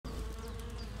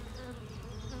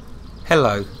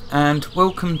Hello and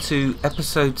welcome to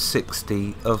episode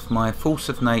 60 of my Force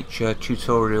of Nature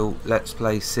tutorial Let's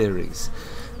Play series.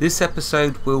 This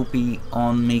episode will be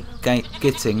on me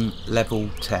getting level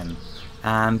 10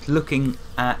 and looking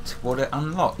at what it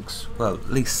unlocks. Well,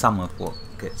 at least some of what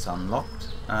gets unlocked.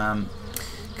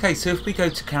 Okay, so if we go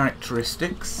to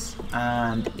characteristics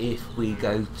and if we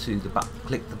go to the button,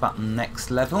 click the button next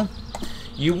level,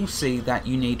 you will see that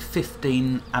you need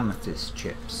 15 amethyst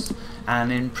chips.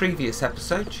 And in previous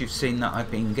episodes you've seen that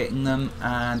I've been getting them,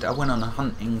 and I went on a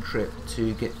hunting trip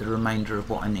to get the remainder of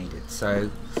what I needed. So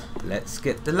let's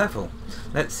get the level.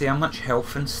 Let's see how much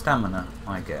health and stamina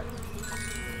I get.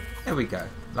 There we go,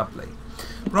 lovely.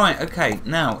 Right, okay,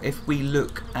 now if we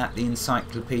look at the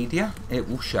encyclopedia, it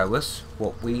will show us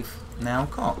what we've now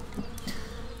got.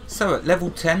 So at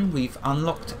level 10 we've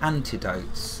unlocked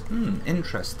antidotes.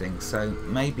 Interesting, so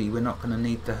maybe we're not going to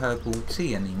need the herbal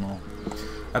tea anymore.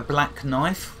 A black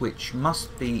knife, which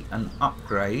must be an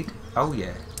upgrade. Oh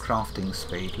yeah, crafting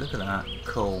speed, look at that,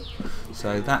 cool.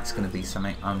 So that's going to be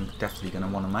something I'm definitely going to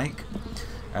want to make.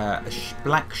 A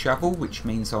black shovel, which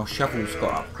means our shovels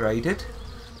got upgraded.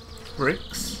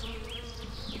 Bricks.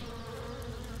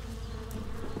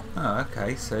 Oh,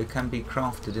 okay, so it can be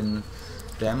crafted in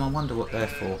them. I wonder what they're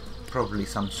for. Probably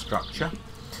some structure.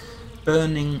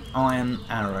 Burning iron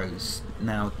arrows.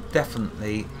 Now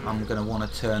definitely I'm going to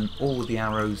want to turn all the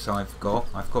arrows I've got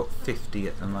 50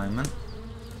 at the moment,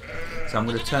 so I'm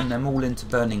going to turn them all into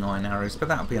burning iron arrows, but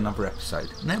that'll be another episode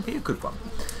and that'll be a good one.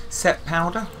 Set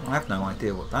powder, I have no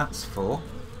idea what that's for.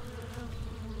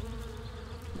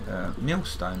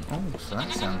 Millstone, oh, so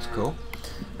that sounds cool.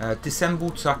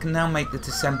 Dissembled, so I can now make the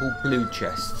dissembled blue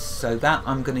chests, so that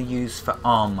I'm going to use for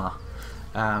armour,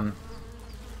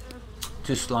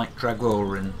 just like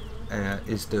Dragorin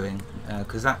is doing,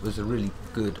 because that was a really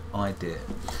good idea.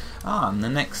 And the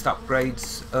next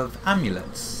upgrades of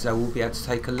amulets, so we'll be able to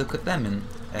take a look at them in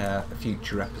a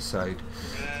future episode.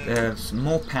 There's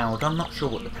more powder, I'm not sure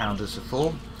what the powders are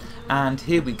for. And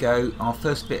here we go, our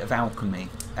first bit of alchemy,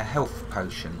 a health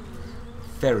potion.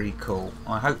 Very cool.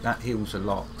 I hope that heals a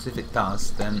lot, because if it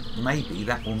does, then maybe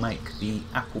that will make the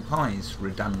apple pies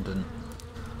redundant.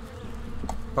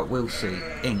 But we'll see.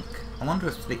 Ink. I wonder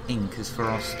if the ink is for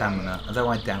our stamina, although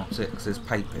I doubt it because there's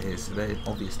paper here, so they're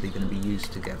obviously going to be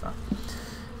used together.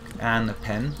 And a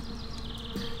pen.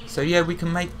 So yeah, we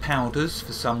can make powders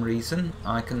for some reason.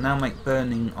 I can now make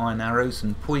burning iron arrows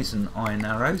and poison iron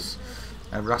arrows.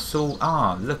 Russell,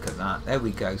 look at that, there we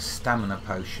go, stamina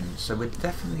potions. So we're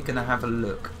definitely going to have a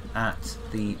look at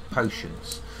the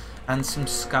potions and some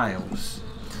scales.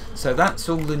 So that's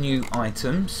all the new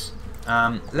items.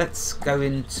 Let's go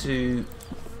into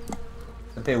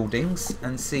the buildings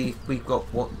and see if we've got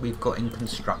what we've got in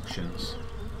constructions.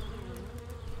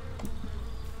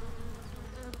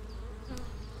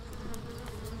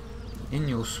 In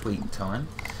your sweet time.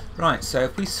 Right, so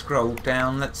if we scroll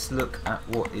down, let's look at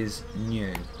what is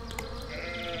new.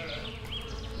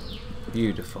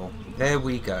 Beautiful. There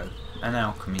we go, an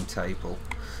alchemy table.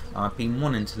 I've been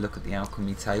wanting to look at the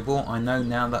alchemy table. I know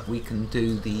now that we can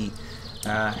do the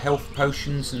health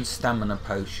potions and stamina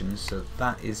potions, so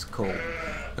that is cool.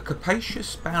 A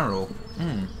capacious barrel.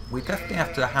 We definitely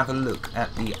have to have a look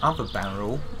at the other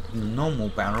barrel, the normal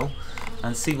barrel,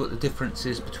 and see what the difference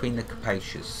is between the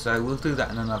capacious. So we'll do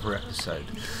that in another episode.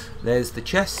 There's the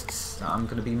chests that I'm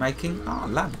going to be making.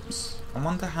 Lamps. I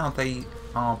wonder how they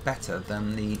are better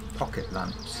than the pocket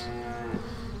lamps.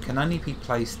 Can only be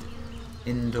placed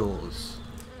indoors.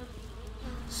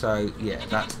 So yeah,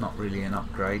 that's not really an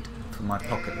upgrade for my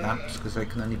pocket lamps because they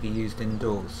can only be used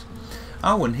indoors.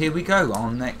 Oh, and here we go,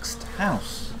 our next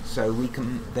house. So we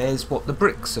can, there's what the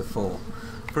bricks are for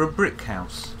a brick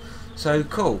house. So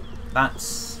cool,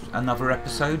 that's another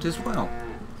episode as well.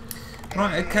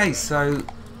 Right, okay, so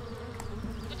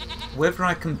whether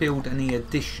I can build any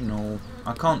additional,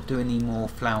 I can't do any more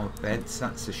flower beds,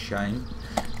 that's a shame.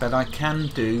 But I can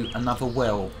do another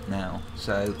well now,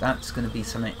 so that's going to be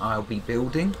something I'll be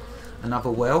building,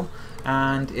 another well,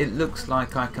 and it looks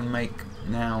like I can make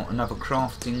now another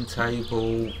crafting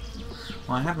table.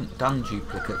 I haven't done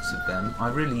duplicates of them, I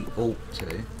really ought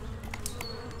to.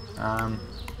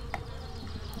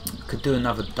 Could do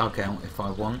another dugout if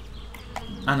I want,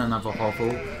 and another hovel,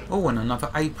 and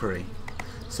another apiary.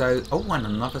 So, and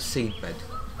another seedbed.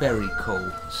 Very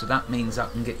cool. So that means I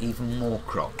can get even more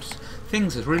crops.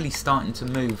 Things are really starting to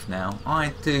move now.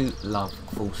 I do love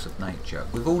Force of Nature.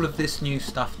 With all of this new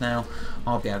stuff now,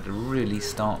 I'll be able to really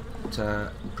start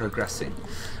progressing.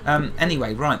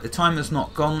 Anyway, right, the timer's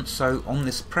not gone, so on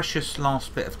this precious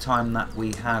last bit of time that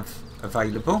we have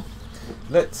available,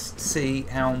 let's see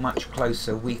how much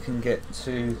closer we can get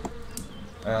to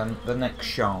the next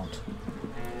shard.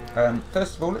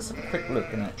 First of all, let's have a quick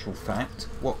look in actual fact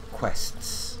what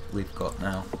quests we've got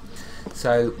now.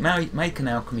 So make an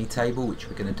alchemy table, which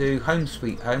we're going to do. Home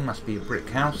sweet home must be a brick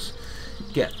house.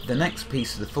 Get the next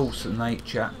piece of the force of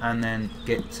nature and then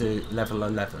get to level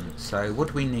 11. So what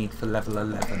do we need for level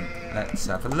 11? Let's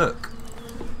have a look.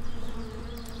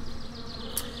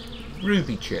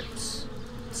 Ruby chips.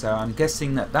 So I'm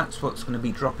guessing that that's what's going to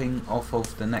be dropping off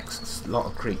of the next lot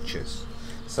of creatures.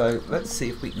 So let's see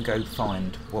if we can go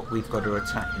find what we've got to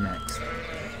attack next.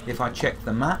 If I check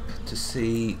the map to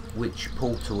see which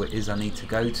portal it is I need to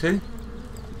go to.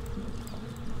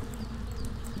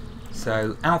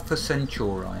 So Alpha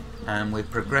Centauri, and we're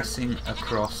progressing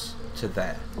across to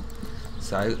there.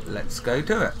 So let's go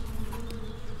do it.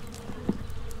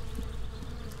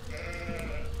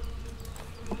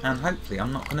 And hopefully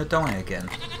I'm not going to die again.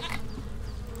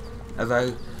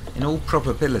 Although, in all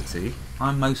probability,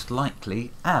 I most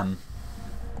likely am.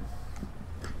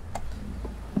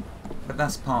 But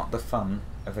that's part of the fun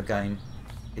of a game.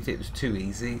 If it was too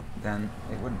easy, then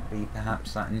it wouldn't be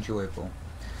perhaps that enjoyable.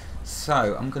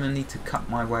 So, I'm going to need to cut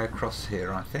my way across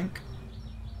here, I think.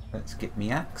 Let's get me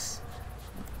axe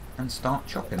and start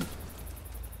chopping.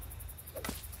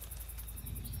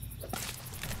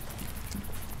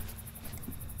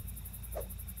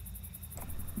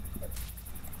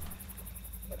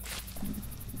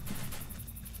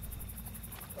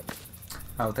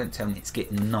 Oh, don't tell me it's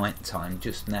getting night time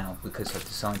just now because I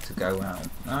decided to go out.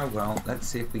 Oh well, let's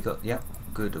see if we got... Yep,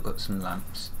 good, I've got some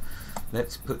lamps.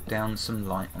 Let's put down some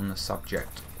light on the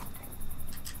subject.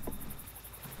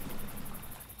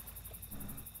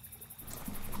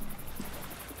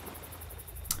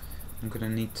 I'm going to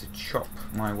need to chop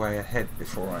my way ahead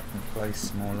before I can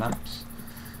place more lamps.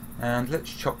 And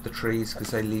let's chop the trees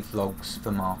because they leave logs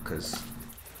for markers.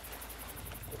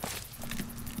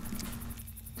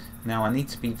 Now I need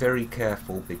to be very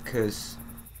careful because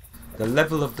the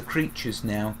level of the creatures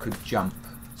now could jump.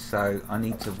 So I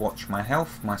need to watch my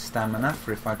health, my stamina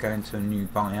for if I go into a new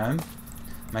biome.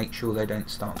 Make sure they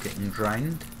don't start getting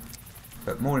drained.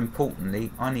 But more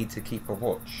importantly, I need to keep a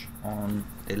watch on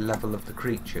the level of the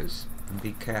creatures and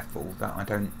be careful that I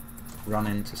don't run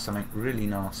into something really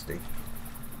nasty.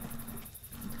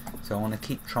 So I want to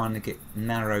keep trying to get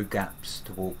narrow gaps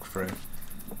to walk through.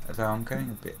 Although I'm going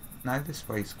a bit... No, this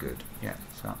way's good. Yeah,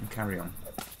 so I can carry on.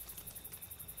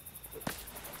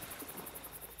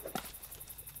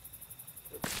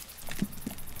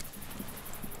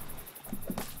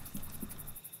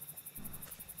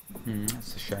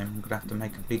 That's a shame. I'm going to have to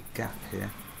make a big gap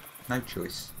here. No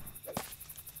choice.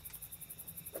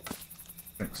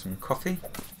 Drink some coffee.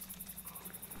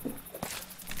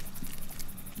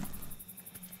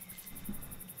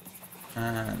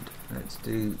 And let's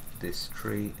do this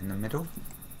tree in the middle.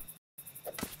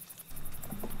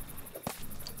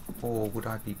 Or would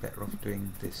I be better off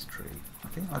doing this tree? I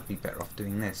think I'd be better off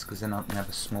doing this because then I can have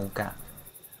a small gap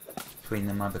between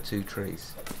them other two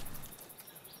trees.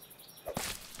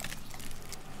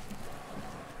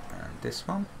 And this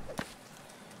one.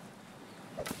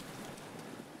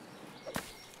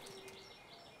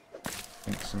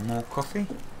 Drink some more coffee.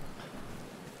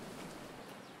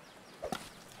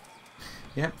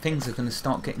 Yep, things are going to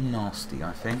start getting nasty,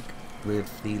 I think,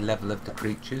 with the level of the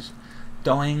creatures.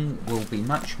 Dying will be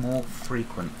much more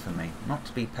frequent for me. Not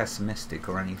to be pessimistic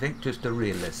or anything, just a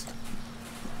realist.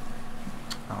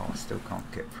 Oh, I still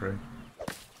can't get through.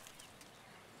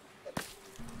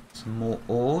 Some more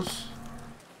ores.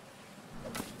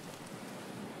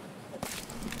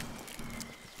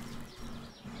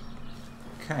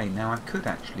 Okay, now I could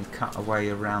actually cut a way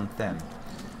around them.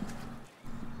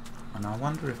 And I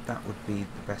wonder if that would be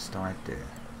the best idea.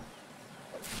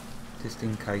 Just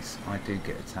in case I do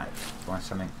get attacked by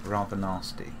something rather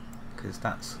nasty. Because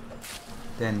that's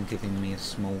then giving me a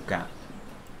small gap.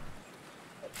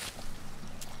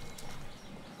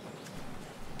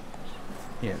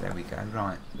 Yeah, there we go.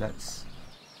 Right, let's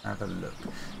have a look.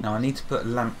 Now I need to put a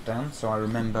lamp down so I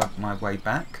remember my way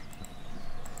back.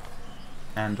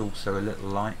 And also a little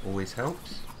light always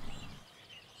helps.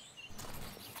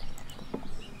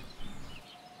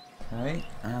 Okay,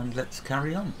 and let's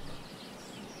carry on.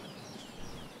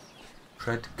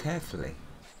 Tread carefully.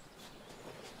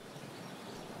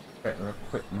 Better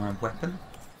equip my weapon.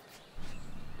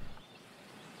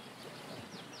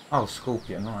 Oh,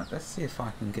 scorpion, right, let's see if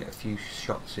I can get a few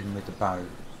shots in with the bow.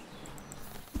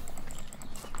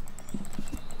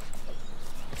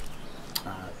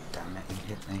 Ah, damn it, he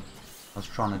hit me. I was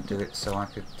trying to do it so I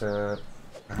could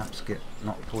perhaps get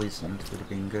not poisoned, would have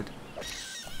been good.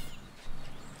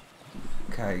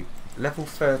 Okay, level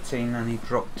 13 and he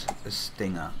dropped a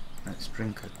stinger. Let's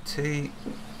drink a tea.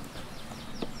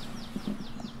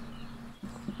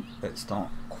 Let's start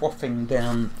quaffing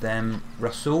down them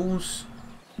Russells.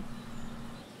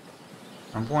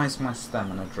 And why is my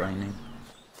stamina draining?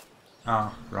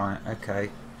 Ah, right, okay.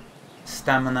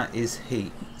 Stamina is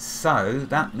heat. So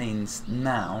that means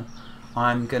now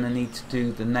I'm going to need to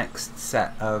do the next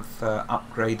set of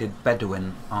upgraded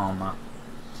Bedouin armour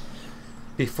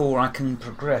before I can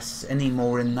progress any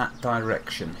more in that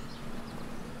direction.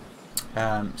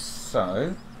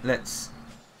 So let's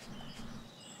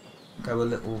go a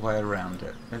little way around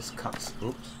it. Let's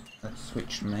let's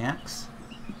switch my axe.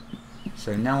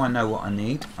 So now I know what I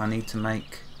need. I need to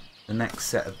make the next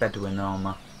set of Bedouin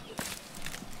armour.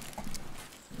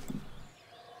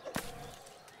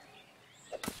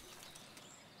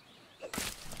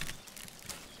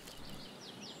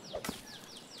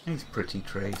 These pretty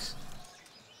trees.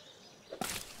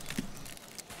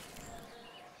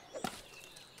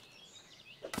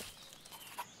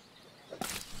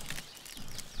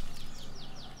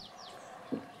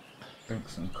 Drink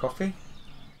some coffee.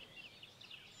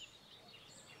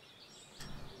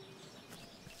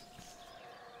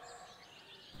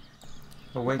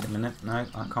 Oh wait a minute, no,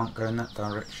 I can't go in that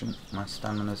direction. My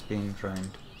stamina's being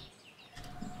drained.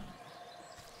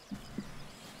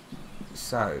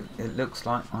 So, it looks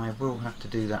like I will have to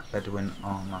do that Bedouin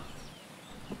armour.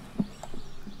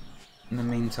 In the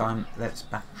meantime, let's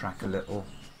backtrack a little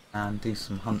and do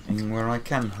some hunting where I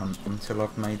can hunt until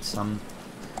I've made some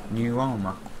new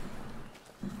armour.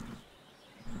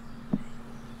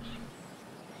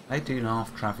 They do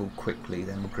half travel quickly,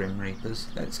 them Grim Reapers.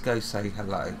 Let's go say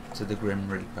hello to the Grim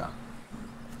Reaper.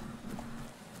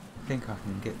 I think I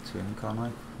can get to him, can't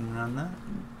I? From around there?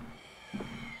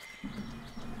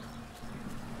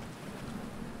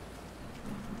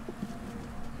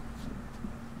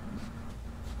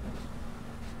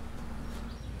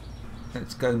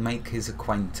 Let's go make his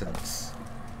acquaintance.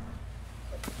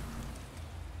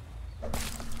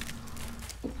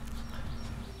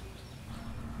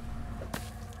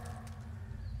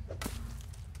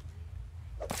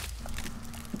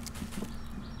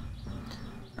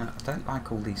 I don't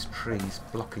like all these trees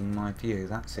blocking my view,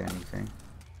 that's the only thing.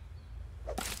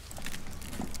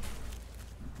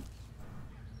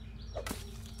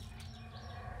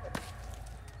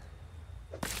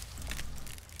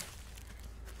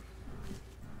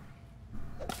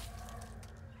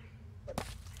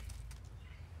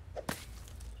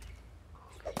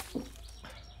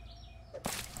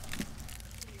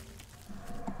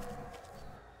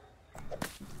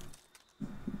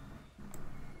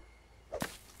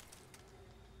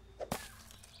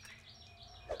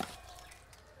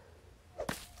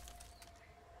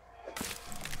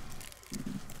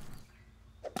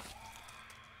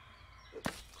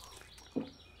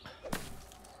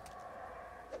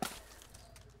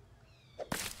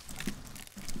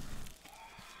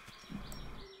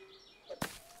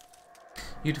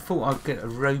 You'd have thought I'd get a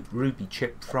ruby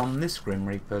chip from this Grim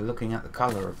Reaper, looking at the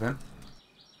colour of him.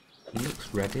 He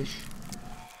looks reddish.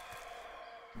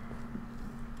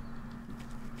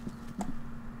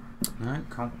 No,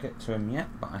 can't get to him yet,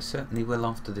 but I certainly will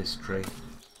after this tree.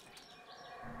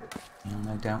 He'll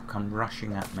no doubt come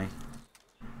rushing at me.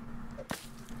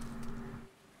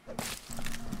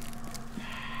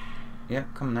 Yeah,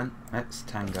 come then, let's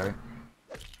tango.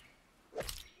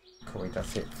 Cool,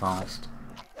 that's it fast.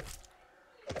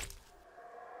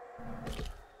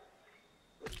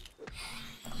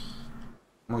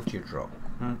 What'd you drop?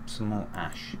 Some more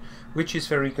ash, which is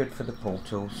very good for the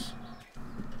portals,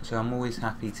 so I'm always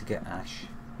happy to get ash.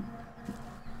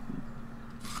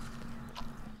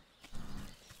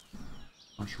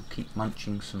 I shall keep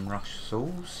munching some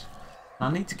Russells.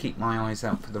 I need to keep my eyes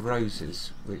out for the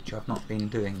roses, which I've not been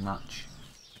doing much.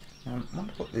 I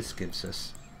wonder what this gives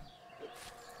us.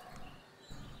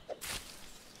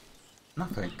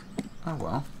 Nothing. Oh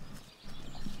well.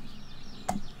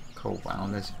 Cool, wow,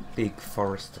 there's a big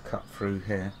forest to cut through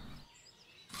here.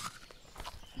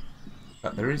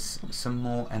 But there is some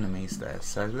more enemies there,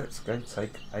 so let's go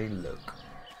take a look.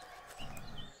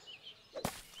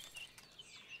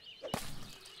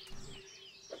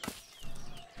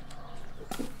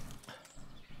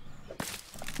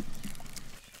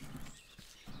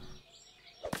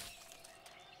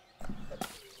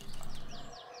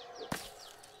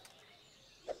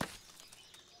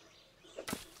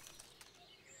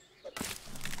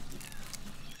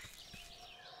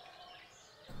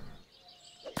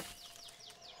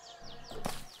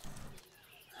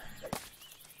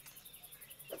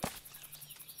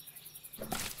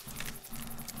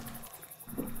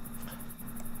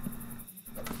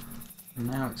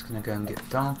 Now it's going to go and get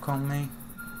dark on me.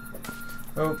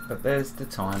 Oh, but there's the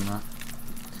timer.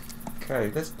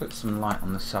 Okay, let's put some light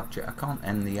on the subject. I can't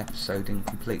end the episode in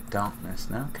complete darkness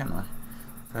now, can I?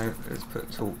 So let's put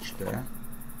a torch there.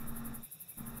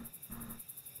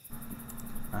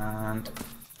 And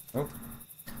oh,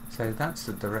 so that's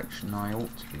the direction I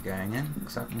ought to be going in,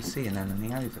 because I can see an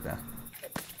enemy over there.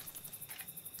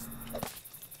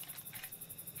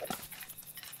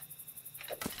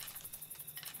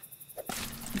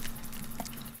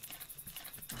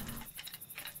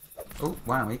 Oh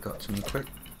wow, he got to me quick.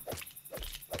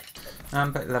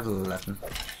 But level 11,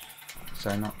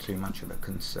 so not too much of a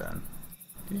concern.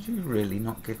 Did you really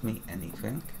not give me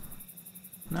anything?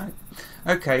 No?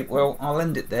 Okay, well, I'll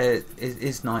end it there. It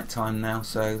is night time now,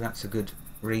 so that's a good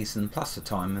reason, plus the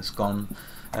time has gone.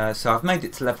 So I've made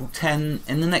it to level 10.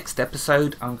 In the next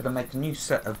episode, I'm going to make a new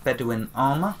set of Bedouin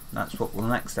armour. That's what the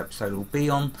next episode will be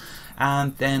on.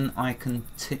 And then I can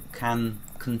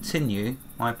continue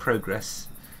my progress,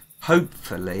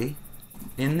 hopefully,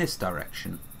 in this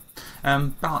direction.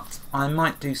 But I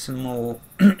might do some more.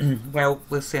 Well,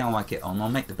 we'll see how I get on. I'll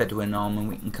make the Bedouin armour and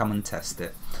we can come and test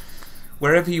it.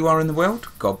 Wherever you are in the world,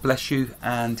 God bless you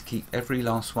and keep every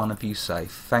last one of you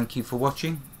safe. Thank you for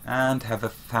watching and have a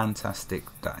fantastic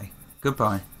day.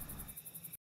 Goodbye.